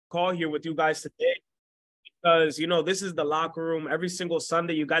call here with you guys today because, you know, this is the locker room. Every single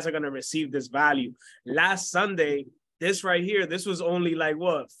Sunday, you guys are going to receive this value. Last Sunday, this right here, this was only like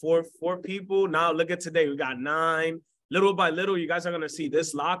what, four people. Now look at today, we got 9. Little by little, you guys are going to see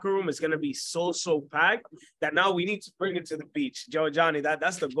this locker room is going to be so packed that now we need to bring it to the beach. Johnny,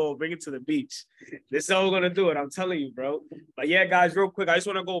 that's the goal. Bring it to the beach. This is how we're going to do it. I'm telling you, bro. But yeah, guys, real quick, I just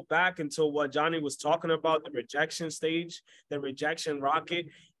want to go back into what Johnny was talking about, the rejection stage, the rejection rocket.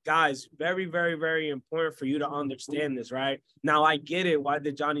 Guys, very, very, very important for you to understand this, right? Now, I get it. Why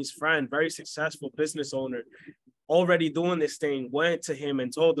did Johnny's friend, very successful business owner, already doing this thing, went to him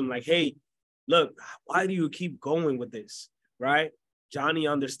and told him like, hey, look, why do you keep going with this, right? Johnny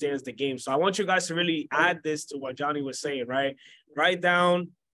understands the game. So I want you guys to really add this to what Johnny was saying, right? Write down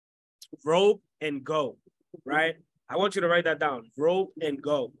rope and go, right? I want you to write that down, rope and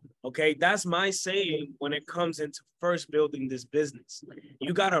go, okay? That's my saying when it comes into first building this business.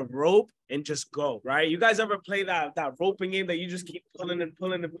 You got to rope and just go, right? You guys ever play that roping game that you just keep pulling and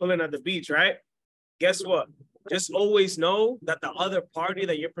pulling and pulling at the beach, right? Guess what? Just always know that the other party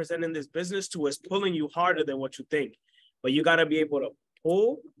that you're presenting this business to is pulling you harder than what you think. But you got to be able to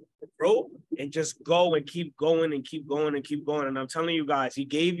pull, rope, and just go and keep going and keep going and keep going. And I'm telling you guys, he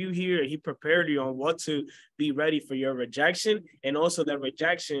gave you here, he prepared you on what to be ready for your rejection and also the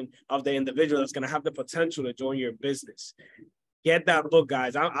rejection of the individual that's going to have the potential to join your business. Get that book,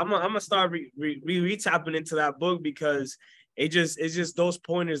 guys. I'm going to start re-tapping into that book because it's just those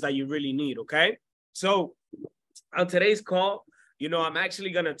pointers that you really need, okay? So on today's call, you know, I'm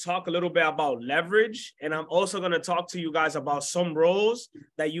actually going to talk a little bit about leverage, and I'm also going to talk to you guys about some roles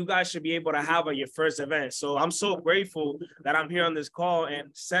that you guys should be able to have at your first event. So I'm so grateful that I'm here on this call, and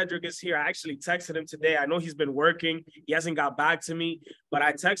Cedric is here. I actually texted him today. I know he's been working. He hasn't got back to me, but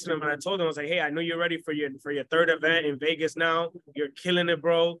I texted him and I told him, I was like, hey, I know you're ready for your third event in Vegas now. You're killing it,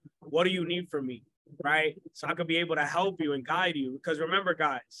 bro. What do you need from me, right? So I could be able to help you and guide you. Because remember,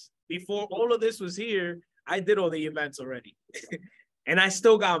 guys, before all of this was here, I did all the events already. And I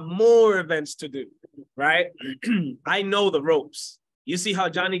still got more events to do, right? I know the ropes. You see how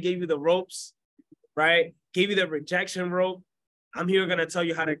Johnny gave you the ropes, right? Gave you the rejection rope. I'm here going to tell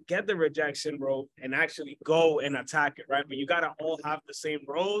you how to get the rejection rope and actually go and attack it, right? But you got to all have the same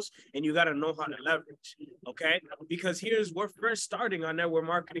roles and you got to know how to leverage, okay? Because we're first starting our network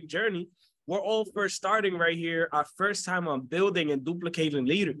marketing journey. We're all first starting right here, our first time on building and duplicating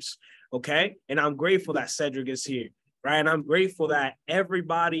leaders, okay? And I'm grateful that Cedric is here, right? And I'm grateful that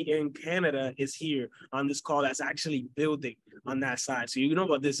everybody in Canada is here on this call that's actually building on that side. So you know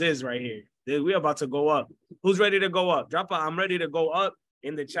what this is right here. We're about to go up. Who's ready to go up? Drop a I'm ready to go up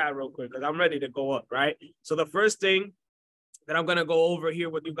in the chat real quick because I'm ready to go up, right? So the first thing that I'm going to go over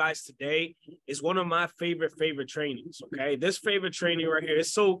here with you guys today is one of my favorite trainings, okay? This favorite training right here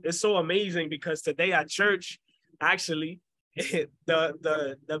is so amazing because today at church, actually,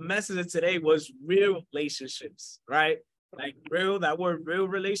 the message of today was real relationships, right? Like that word real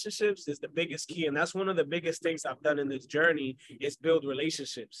relationships is the biggest key. And that's one of the biggest things I've done in this journey is build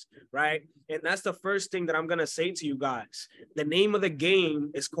relationships, right? And that's the first thing that I'm going to say to you guys. The name of the game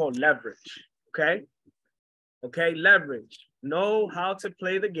is called leverage, okay? Okay, leverage. Know how to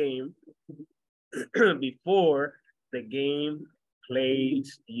play the game before the game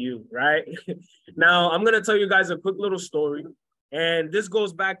plays you, right? Now, I'm going to tell you guys a quick little story. And this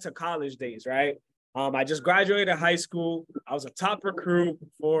goes back to college days, right? I just graduated high school. I was a top recruit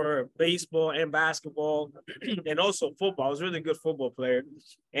for baseball and basketball and also football. I was a really good football player.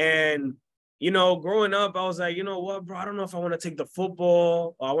 And, you know, growing up, I was like, you know what, bro, I don't know if I want to take the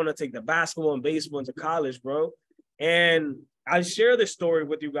football or I want to take the basketball and baseball into college, bro. And I share this story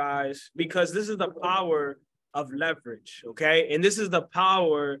with you guys because this is the power of leverage, okay? And this is the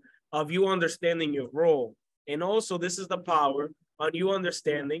power of you understanding your role. And also this is the power on you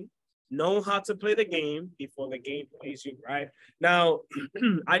understanding, know how to play the game before the game plays you, right? Now,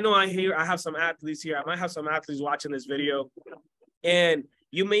 I know I have some athletes here. I might have some athletes watching this video. And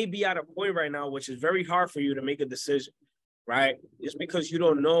you may be at a point right now, which is very hard for you to make a decision, right? Just because you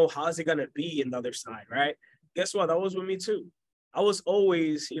don't know how is it going to be in the other side, right? Guess what? That was with me too. I was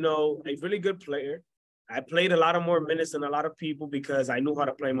always, you know, a really good player. I played a lot of more minutes than a lot of people because I knew how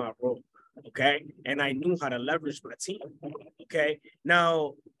to play my role, okay? And I knew how to leverage my team, okay?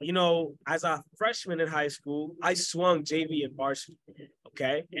 Now, you know, as a freshman in high school, I swung JV and varsity,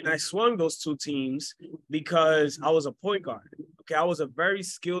 okay? And I swung those two teams because I was a point guard, okay? I was a very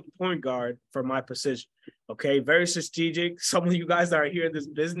skilled point guard for my position. Okay, very strategic. Some of you guys that are here in this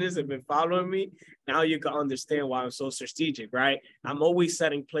business have been following me. Now you can understand why I'm so strategic, right? I'm always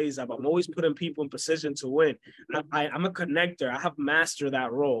setting plays up. I'm always putting people in position to win. I'm a connector. I have mastered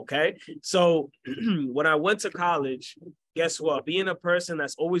that role, okay? So when I went to college, guess what? Being a person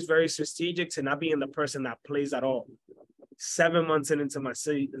that's always very strategic to not being the person that plays at all. 7 months into my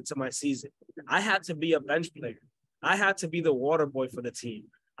season, I had to be a bench player. I had to be the water boy for the team.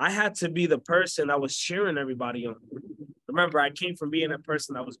 I had to be the person that was cheering everybody on. Remember, I came from being a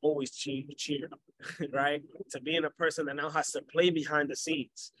person that was always cheered, right? To being a person that now has to play behind the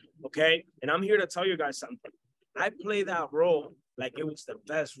scenes, okay? And I'm here to tell you guys something. I played that role like it was the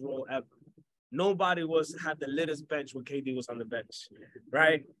best role ever. Nobody had the littest bench when KD was on the bench,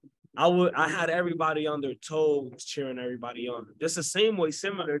 right? I had everybody on their toes cheering everybody on. Just the same way,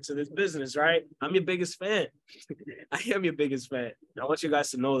 similar to this business, right? I'm your biggest fan. I am your biggest fan. I want you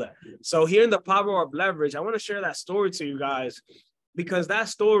guys to know that. So here in the power of leverage, I want to share that story to you guys because that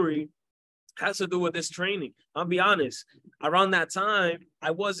story has to do with this training. I'll be honest. Around that time,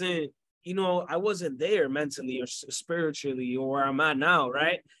 I wasn't there mentally or spiritually or where I'm at now,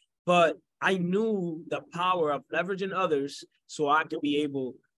 right? But I knew the power of leveraging others so I could be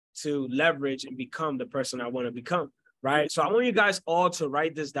able to leverage and become the person I want to become, right? So I want you guys all to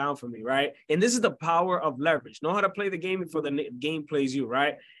write this down for me, right? And this is the power of leverage. Know how to play the game before the game plays you,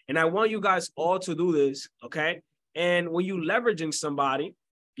 right? And I want you guys all to do this, okay? And when you leveraging somebody,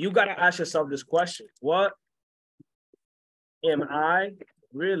 you got to ask yourself this question. What am I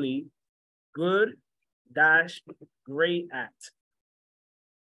really good - great at?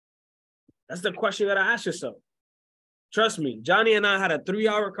 That's the question you got to ask yourself. Trust me, Johnny and I had a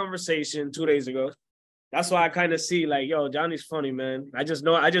 3-hour conversation 2 days ago. That's why I kind of see like, yo, Johnny's funny, man. I just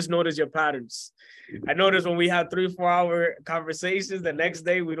noticed your patterns. I noticed when we have 3-4 hour conversations, the next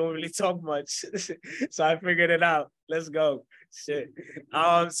day we don't really talk much. So I figured it out. Let's go. Shit.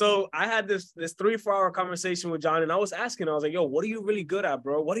 So I had this 3-4 hour conversation with John, and I was like, yo, what are you really good at,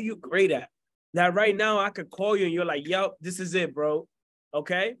 bro? What are you great at? That right now I could call you and you're like, yo, this is it, bro.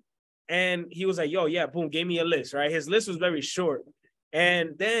 Okay. And he was like, yo, yeah, boom, gave me a list, right? His list was very short.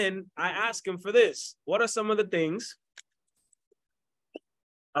 And then I asked him for this. What are some of the things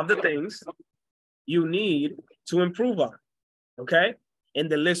you need to improve on? Okay. And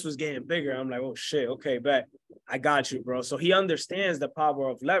the list was getting bigger. I'm like, oh shit, okay, bet. I got you, bro. So he understands the power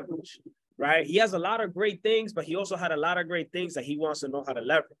of leverage, right? He has a lot of great things, but he also had a lot of great things that he wants to know how to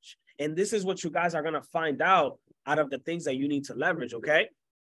leverage. And this is what you guys are going to find out of the things that you need to leverage, okay?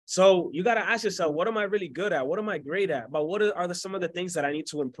 So you got to ask yourself, what am I really good at? What am I great at? But what are some of the things that I need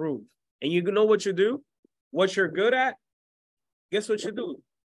to improve? And you know what you do? What you're good at, guess what you do?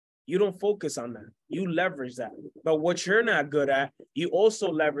 You don't focus on that. You leverage that. But what you're not good at, you also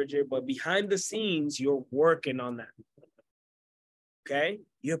leverage it. But behind the scenes, you're working on that. Okay?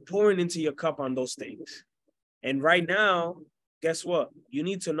 You're pouring into your cup on those things. And right now, guess what? You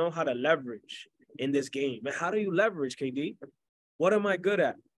need to know how to leverage in this game. And how do you leverage, KD? What am I good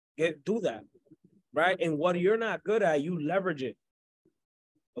at? Do that, right? And what you're not good at, you leverage it,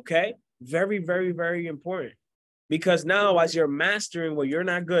 okay? Very, very, very important. Because now as you're mastering what you're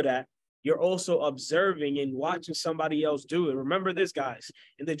not good at, you're also observing and watching somebody else do it. Remember this, guys.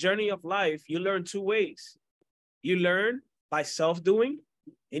 In the journey of life, you learn 2 ways. You learn by self-doing,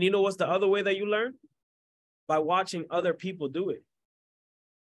 and you know what's the other way that you learn? By watching other people do it.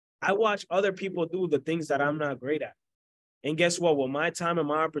 I watch other people do the things that I'm not great at. And guess what? When my time and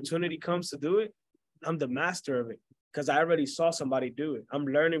my opportunity comes to do it, I'm the master of it because I already saw somebody do it. I'm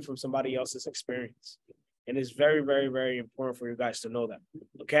learning from somebody else's experience. And it's very, very, very important for you guys to know that.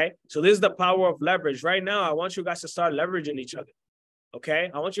 Okay? So this is the power of leverage. Right now, I want you guys to start leveraging each other.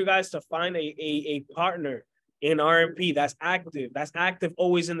 Okay? I want you guys to find a partner in RMP that's active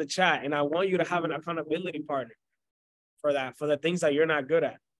always in the chat. And I want you to have an accountability partner for the things that you're not good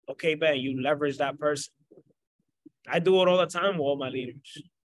at. Okay, Ben, you leverage that person. I do it all the time with all my leaders.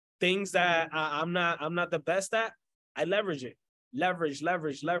 Things that I'm not the best at, I leverage it. Leverage.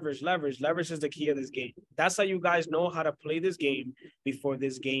 Leverage is the key of this game. That's how you guys know how to play this game before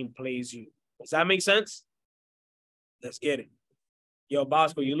this game plays you. Does that make sense? Let's get it. Yo,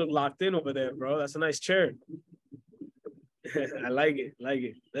 Bosco, you look locked in over there, bro. That's a nice chair. I like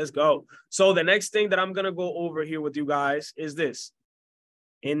it. Let's go. So the next thing that I'm going to go over here with you guys is this.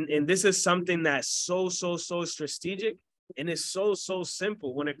 And this is something that's so strategic, and it's so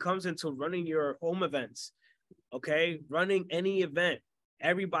simple when it comes into running your home events. Okay, running any event,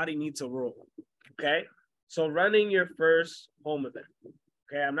 everybody needs a role. Okay, so running your first home event.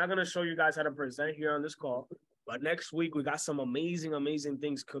 Okay, I'm not gonna show you guys how to present here on this call, but next week we got some amazing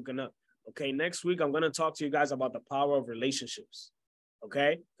things cooking up. Okay, next week, I'm going to talk to you guys about the power of relationships.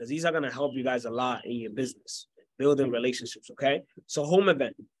 Okay, because these are going to help you guys a lot in your business, building relationships. Okay, so home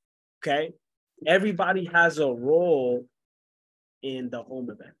event. Okay, everybody has a role in the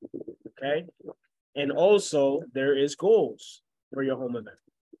home event. Okay, and also there is goals for your home event.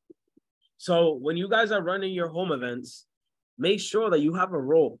 So when you guys are running your home events, make sure that you have a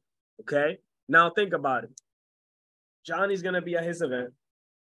role. Okay, now think about it. Johnny's going to be at his event.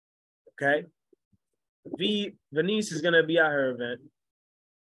 Okay, Venice is going to be at her event.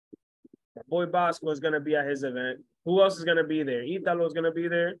 My boy Bosco is going to be at his event. Who else is going to be there? Italo is going to be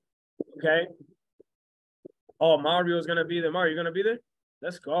there. Okay. Oh, Mario is going to be there. Mario, you going to be there?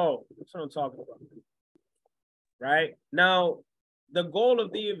 Let's go. That's what I'm talking about. Right? Now, the goal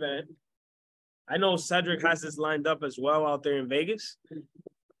of the event, I know Cedric has this lined up as well out there in Vegas,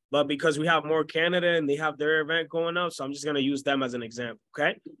 but because we have more Canada and they have their event going up, so I'm just going to use them as an example.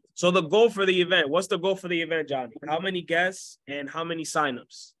 Okay. So the goal for the event, what's the goal for the event, Johnny? How many guests and how many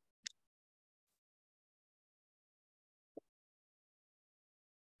signups?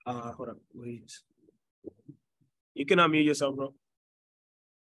 Hold on, please. You can unmute yourself, bro.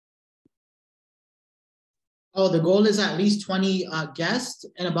 Oh, the goal is at least 20 guests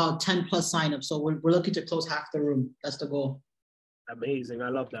and about 10 plus signups. So we're looking to close half the room. That's the goal. Amazing. I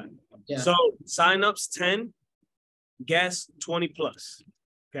love that. Yeah. So signups 10, guests 20 plus.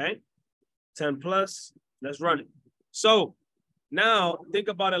 Okay. 10 plus. Let's run it. So now think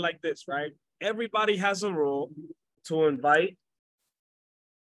about it like this, right? Everybody has a role to invite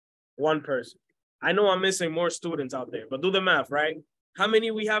one person. I know I'm missing more students out there, but do the math, right? How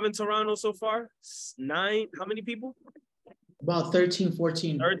many we have in Toronto so far? 9. How many people? About 13,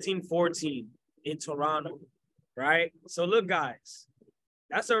 14. 13, 14 in Toronto, right? So look, guys,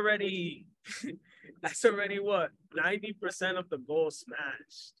 that's already what? 90% of the goal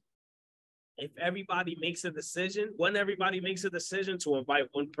smashed. If everybody makes a decision, when everybody makes a decision to invite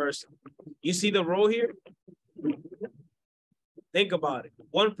one person, you see the role here? Think about it.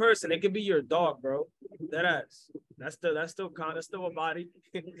 One person, it could be your dog, bro. That's still a body.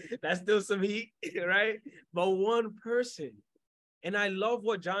 That's still some heat, right? But one person. And I love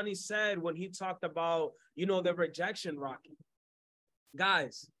what Johnny said when he talked about, the rejection rocket.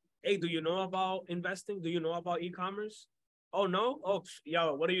 Guys, hey, do you know about investing? Do you know about e-commerce? Oh, no? Oh,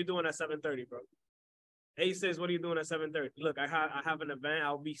 yo, what are you doing at 7:30, bro? Hey, says, what are you doing at 7:30? Look, I have an event.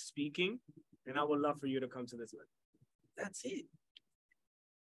 I'll be speaking, and I would love for you to come to this event. That's it.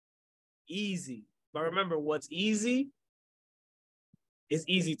 Easy. But remember, what's easy is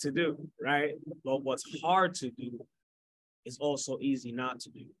easy to do, right? But what's hard to do is also easy not to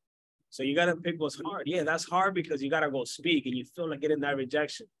do. So you got to pick what's hard. Yeah, that's hard because you got to go speak and you feel like getting that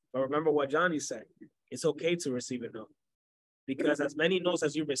rejection. But remember what Johnny said. It's okay to receive a no. Because as many no's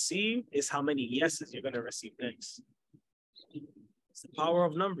as you receive is how many yeses you're going to receive next. It's the power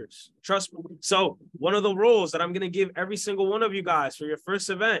of numbers. Trust me. So one of the rules that I'm going to give every single one of you guys for your first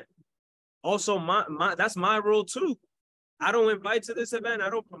event, also that's my rule too. I don't invite to this event. I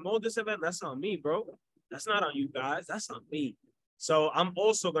don't promote this event. That's on me, bro. That's not on you guys. That's on me. So I'm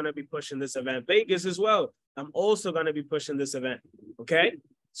also going to be pushing this event. Vegas as well. I'm also going to be pushing this event. Okay.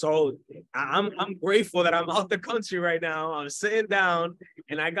 So I'm grateful that I'm out the country right now. I'm sitting down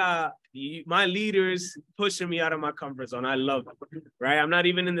and I got my leaders pushing me out of my comfort zone. I love it, right? I'm not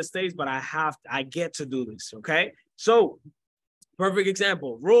even in the States, but I get to do this, okay? So perfect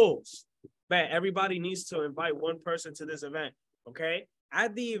example, rules. Bet everybody needs to invite one person to this event, okay?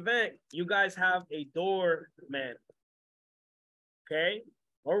 At the event, you guys have a doorman, okay?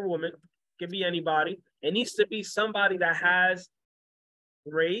 Or woman, could be anybody. It needs to be somebody that has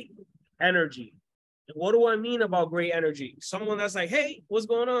great energy. And what do I mean about great energy? Someone that's like, hey, what's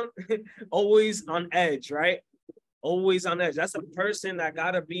going on? Always on edge, right? Always on edge. That's a person that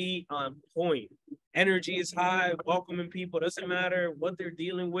gotta be on point. Energy is high, welcoming people. Doesn't matter what they're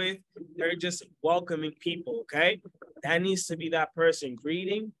dealing with. They're just welcoming people, okay? That needs to be that person.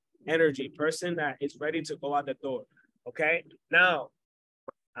 Greeting, energy, person that is ready to go out the door, okay? Now,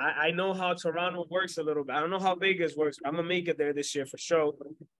 I know how Toronto works a little bit. I don't know how Vegas works. I'm going to make it there this year for sure,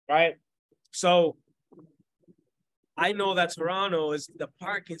 right? So I know that Toronto is the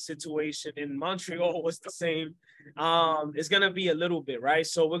parking situation in Montreal was the same. It's going to be a little bit, right?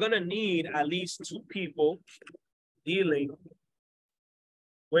 So we're going to need at least 2 people dealing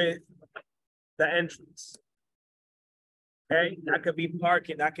with the entrance. Okay? That could be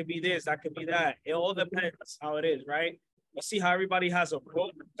parking. That could be this. That could be that. It all depends how it is, right? Let's see how everybody has a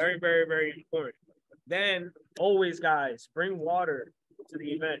role. Very, very, very important. Then always, guys, bring water to the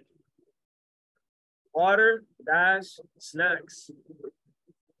event. Water, dash, snacks.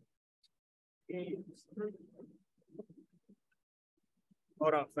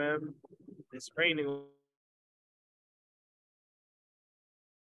 Hold up, fam. It's raining.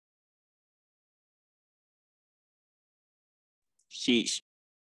 Sheesh.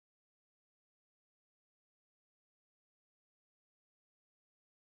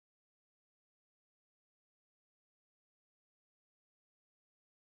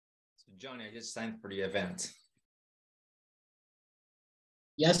 So Johnny, I just signed for the event.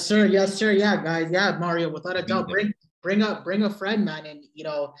 Yes, sir. Yes, sir. Yeah, guys. Yeah, Mario, without a doubt, there. bring a friend, man. And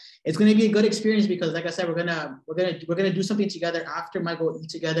it's gonna be a good experience because like I said, we're gonna do something together after my go eat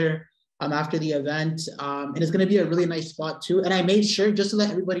together after the event. And it's gonna be a really nice spot too. And I made sure, just to let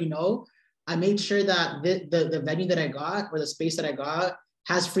everybody know, I made sure that the venue that I got, or the space that I got,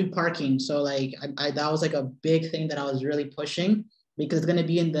 has free parking. So like I that was like a big thing that I was really pushing, because it's gonna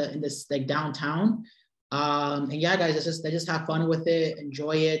be in this like downtown. And yeah, guys, let's just have fun with it,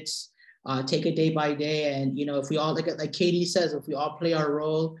 enjoy it, take it day by day. And if we all, like Katie says, if we all play our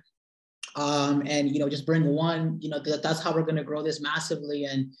role, and just bring one, that's how we're gonna grow this massively.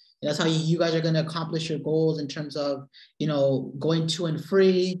 And that's how you guys are gonna accomplish your goals in terms of going 2 and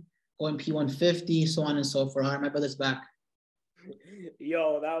free, going P150, so on and so forth. All right, my brother's back.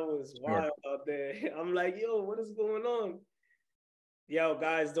 Yo, that was wild out there. I'm like, yo, what is going on? Yo,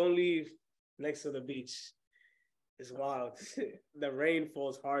 guys, don't leave next to the beach. It's wild. The rain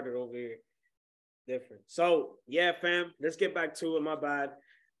falls harder over here. Different. So yeah, fam, let's get back to it. My bad.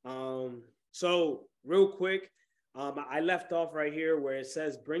 So real quick, I left off right here where it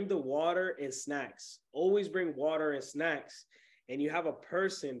says bring the water and snacks. Always bring water and snacks. And you have a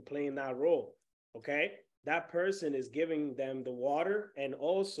person playing that role. Okay. That person is giving them the water, and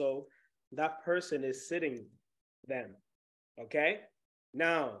also that person is sitting them. Okay.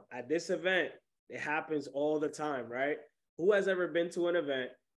 Now, at this event, it happens all the time, right? Who has ever been to an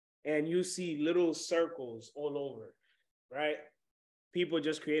event and you see little circles all over, right? People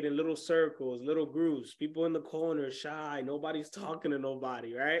just creating little circles, little groups, people in the corner, shy, nobody's talking to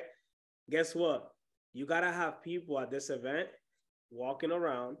nobody, right? Guess what? You got to have people at this event walking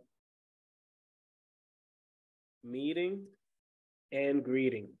around, meeting and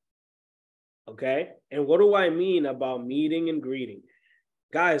greeting, okay? And what do I mean about meeting and greeting?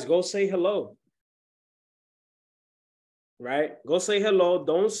 Guys, go say hello. Right? Go say hello.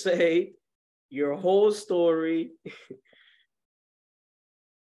 Don't say your whole story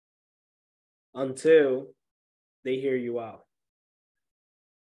until they hear you out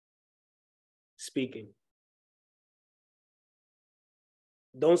speaking.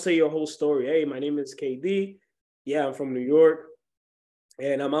 Don't say your whole story. Hey, my name is KD. Yeah, I'm from New York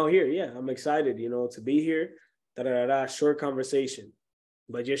and I'm out here. Yeah, I'm excited, to be here. Short conversation,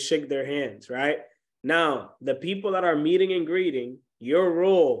 but just shake their hands, right? Now, the people that are meeting and greeting, your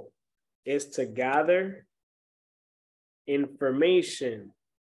role is to gather information.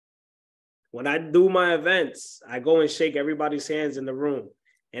 When I do my events, I go and shake everybody's hands in the room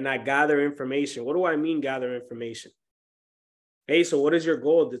and I gather information. What do I mean gather information? Hey, so what is your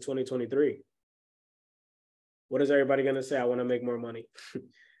goal to 2023? What is everybody going to say? I want to make more money.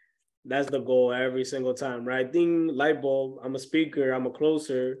 That's the goal every single time, right? Ding, light bulb. I'm a speaker. I'm a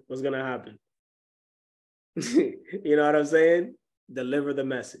closer. What's going to happen? You know what I'm saying? Deliver the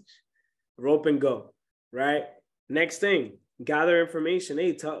message. Rope and go, right? Next thing, gather information.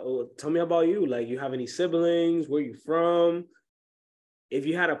 Hey, tell me about you. Like, you have any siblings? Where you from? If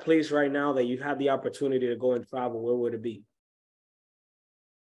you had a place right now that you had the opportunity to go and travel, where would it be?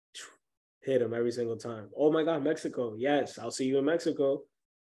 Hit them every single time. Oh my God, Mexico. Yes, I'll see you in Mexico.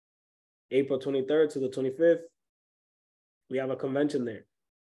 April 23rd to the 25th. We have a convention there.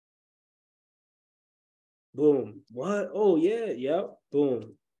 Boom. What? Oh, yeah. Yep.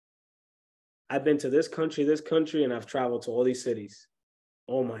 Boom. I've been to this country, and I've traveled to all these cities.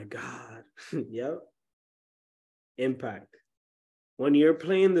 Oh my God. Yep. Impact. When you're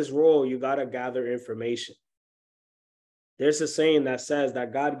playing this role, you got to gather information. There's a saying that says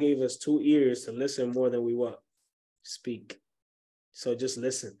that God gave us 2 ears to listen more than we what? Speak. So just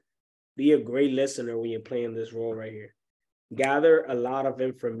listen. Be a great listener when you're playing this role right here. Gather a lot of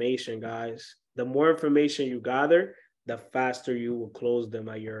information, guys. The more information you gather, the faster you will close them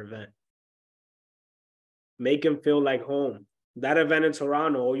at your event. Make them feel like home. That event in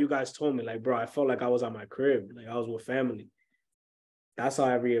Toronto, all you guys told me, like, bro, I felt like I was at my crib, like I was with family. That's how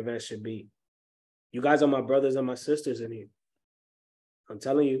every event should be. You guys are my brothers and my sisters in here. I'm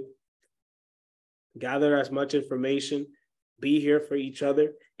telling you, gather as much information, be here for each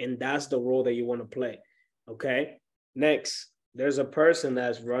other, and that's the role that you want to play, okay? Next, there's a person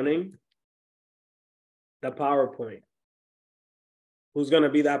that's running the PowerPoint. Who's going to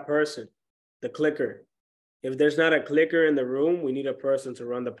be that person? the clicker. If there's not a clicker in the room, we need a person to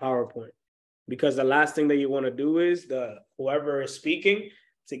run the PowerPoint, because the last thing that you want to do is whoever is speaking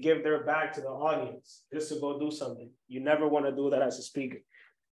to give their back to the audience just to go do something. You never want to do that as a speaker.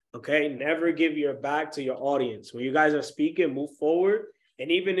 Okay, never give your back to your audience. When you guys are speaking, move forward. And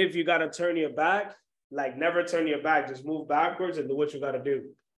even if you got to turn your back, like never turn your back, just move backwards and do what you got to do.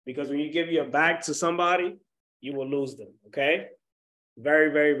 Because when you give your back to somebody, you will lose them, okay?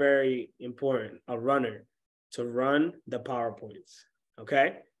 Very, very, very important, a runner, to run the PowerPoints,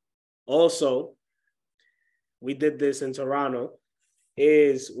 okay? Also, we did this in Toronto,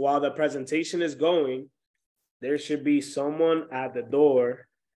 is while the presentation is going, there should be someone at the door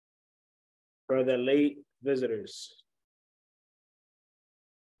for the late visitors.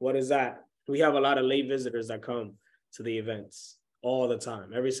 What is that? We have a lot of late visitors that come to the events all the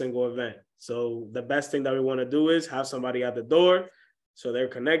time, every single event. So the best thing that we want to do is have somebody at the door so they're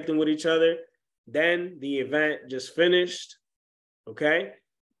connecting with each other. Then the event just finished, okay?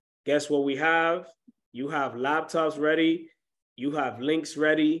 Guess what we have? You have laptops ready. You have links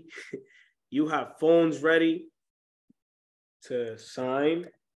ready. You have phones ready to sign,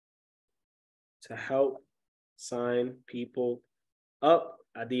 to help sign people up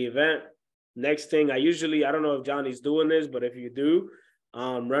at the event. Next thing, I don't know if Johnny's doing this, but if you do,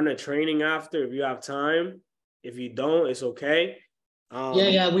 run a training after if you have time. If you don't, it's okay.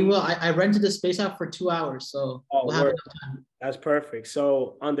 Yeah, we will. I rented the space out for 2 hours, so we'll have enough time. That's perfect.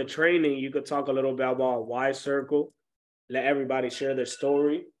 So on the training, you could talk a little bit about why circle, let everybody share their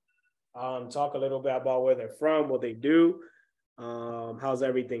story, talk a little bit about where they're from, what they do, how's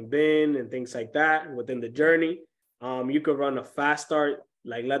everything been, and things like that within the journey. You could run a fast start,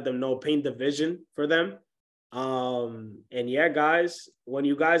 like let them know, paint the vision for them. And yeah, guys, when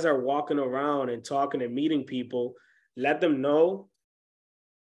you guys are walking around and talking and meeting people, let them know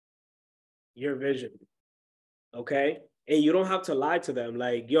your vision, okay? And you don't have to lie to them.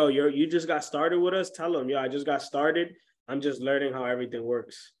 Like, yo, you just got started with us. Tell them, yo, I just got started. I'm just learning how everything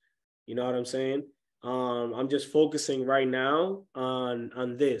works. You know what I'm saying? I'm just focusing right now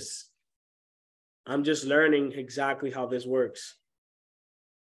on this. I'm just learning exactly how this works.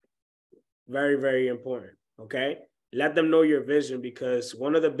 Very, very important, okay? Let them know your vision, because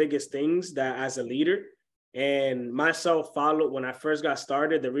one of the biggest things that as a leader, and myself followed when I first got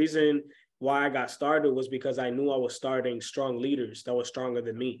started, the reason why I got started was because I knew I was starting strong leaders that were stronger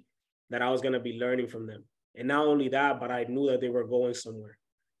than me, that I was going to be learning from them. And not only that, but I knew that they were going somewhere.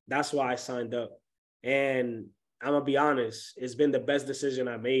 That's why I signed up. And I'm going to be honest, it's been the best decision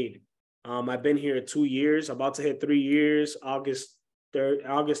I made. I've been here 2 years, about to hit 3 years, August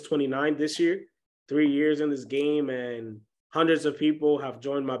 29th this year, 3 years in this game, and hundreds of people have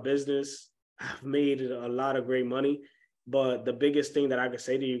joined my business. I've made a lot of great money. But the biggest thing that I could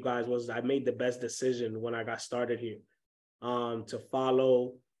say to you guys was I made the best decision when I got started here, to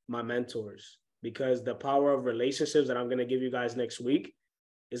follow my mentors, because the power of relationships that I'm going to give you guys next week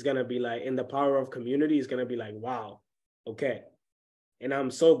is going to be like, in the power of community is going to be like, wow, okay. And I'm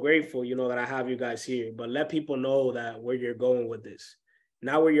so grateful, that I have you guys here, but let people know that where you're going with this,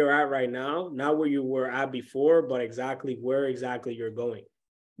 not where you're at right now, not where you were at before, but where exactly you're going.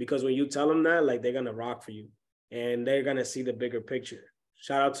 Because when you tell them that, like, they're going to rock for you. And they're going to see the bigger picture.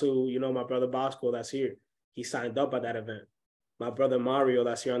 Shout out to, my brother Bosco that's here. He signed up at that event. My brother Mario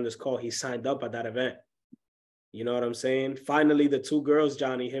that's here on this call, he signed up at that event. You know what I'm saying? Finally, the 2 girls,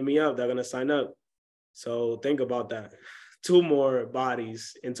 Johnny, hit me up. They're going to sign up. So think about that. 2 more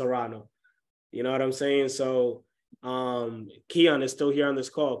bodies in Toronto. You know what I'm saying? So Keon is still here on this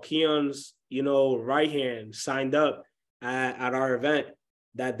call. Keon's, right hand signed up at our event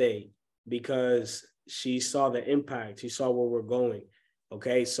that day because she saw the impact. She saw where we're going.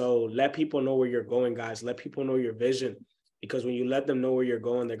 Okay. So let people know where you're going, guys. Let people know your vision, because when you let them know where you're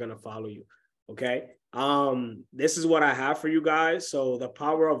going, they're going to follow you. Okay. This is what I have for you guys. So the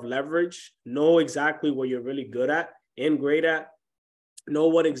power of leverage, know exactly what you're really good at and great at. Know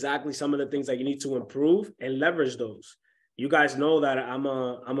what exactly some of the things that you need to improve and leverage those. You guys know that I'm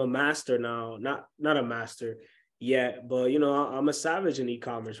a master now, not a master yet, but I'm a savage in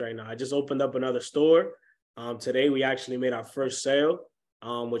e-commerce right now. I just opened up another store. Today we actually made our first sale,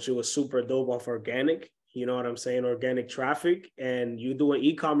 which it was super dope off organic. You know what I'm saying? Organic traffic. And you doing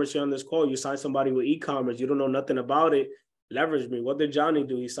e-commerce here on this call, you sign somebody with e-commerce, you don't know nothing about it, leverage me. What did Johnny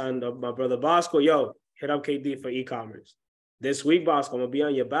do? He signed up my brother Bosco. Yo, hit up KD for e-commerce. This week, Bosco, I'm gonna be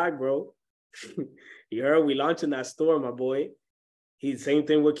on your back, bro. You heard we launching that store, my boy. He's same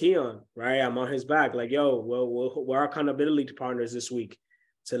thing with Keon, right? I'm on his back. Like, yo, we're accountability partners this week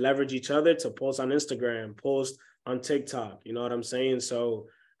to leverage each other, to post on Instagram, post on TikTok. You know what I'm saying? So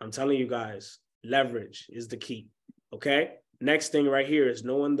I'm telling you guys, leverage is the key. Okay. Next thing right here is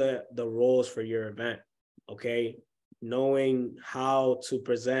knowing the roles for your event. Okay. Knowing how to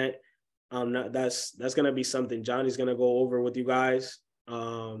present. That's gonna be something Johnny's gonna go over with you guys.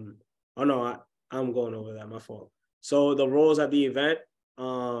 Oh no, I'm going over that. My fault. So the roles at the event,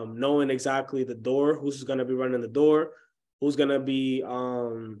 knowing exactly the door, who's gonna be running the door, who's gonna be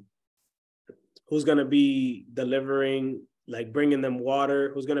delivering, like bringing them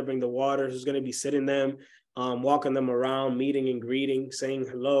water, who's gonna bring the water, who's gonna be sitting them, walking them around, meeting and greeting, saying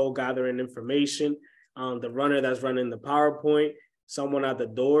hello, gathering information. The runner that's running the PowerPoint, someone at the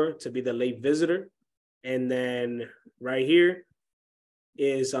door to be the late visitor. And then right here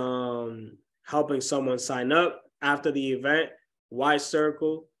is helping someone sign up after the event. Why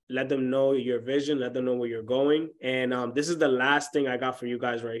circle? Let them know your vision, let them know where you're going. And this is the last thing I got for you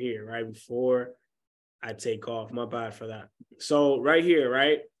guys right here, right before I take off. My bad for that. So right here,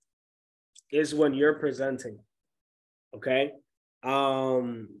 right, is when you're presenting. Okay.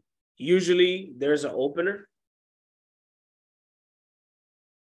 Usually there's an opener.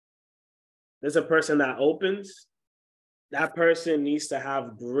 There's a person that opens. That person needs to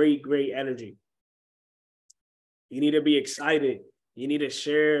have great energy. You need to be excited. You need to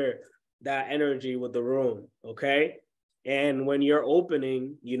share that energy with the room, okay? And when you're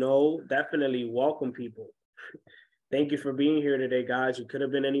opening, definitely welcome people. Thank you for being here today, guys. You could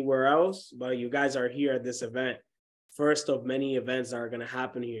have been anywhere else, but you guys are here at this event. First of many events that are going to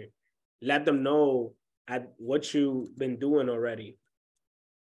happen here. Let them know at what you've been doing already.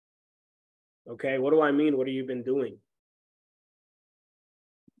 Okay, what do I mean? What have you been doing?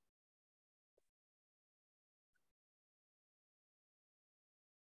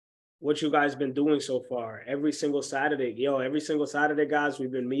 What you guys been doing so far? Every single Saturday, every single Saturday, guys,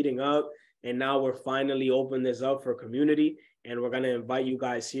 we've been meeting up, and now we're finally opening this up for community, and we're going to invite you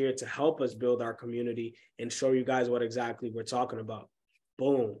guys here to help us build our community and show you guys what exactly we're talking about.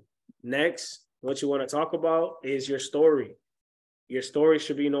 Boom. Next, what you want to talk about is your story. Your story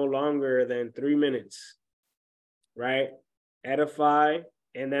should be no longer than 3 minutes, right? Edify.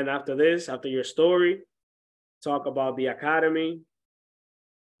 And then after this, after your story, talk about the academy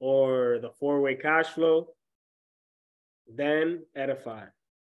or the 4-way cash flow. Then edify.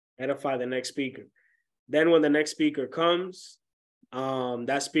 Edify the next speaker. Then when the next speaker comes,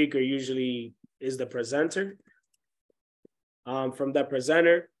 that speaker usually is the presenter. From the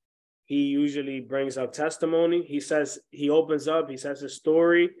presenter, he usually brings up testimony. He opens up, he says his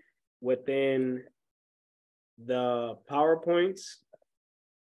story within the PowerPoints.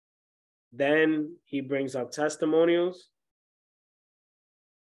 Then he brings up testimonials.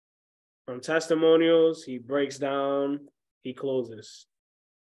 From testimonials, he breaks down, he closes.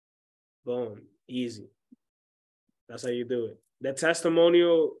 Boom, easy. That's how you do it. The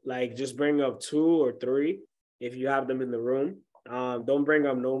testimonial, just bring up 2 or 3 if you have them in the room. Don't bring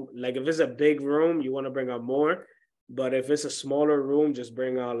up if it's a big room, you want to bring up more. But if it's a smaller room, just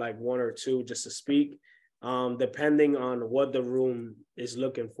bring out 1 or 2 just to speak, depending on what the room is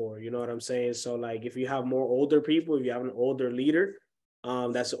looking for. You know what I'm saying? So if you have more older people, if you have an older leader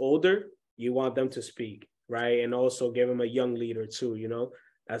that's older, you want them to speak, right? And also give them a young leader too,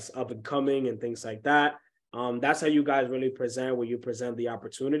 that's up and coming and things like that. That's how you guys really present when you present the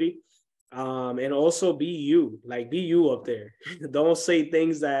opportunity. And also be you up there. Don't say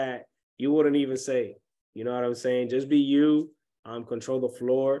things that you wouldn't even say. You know what I'm saying? Just be you, control the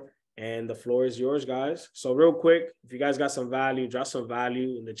floor, and the floor is yours, guys. So real quick, if you guys got some value, drop some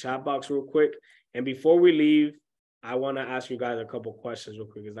value in the chat box real quick. And before we leave, I want to ask you guys a couple questions real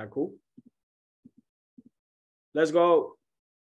quick. Is that cool? Let's go.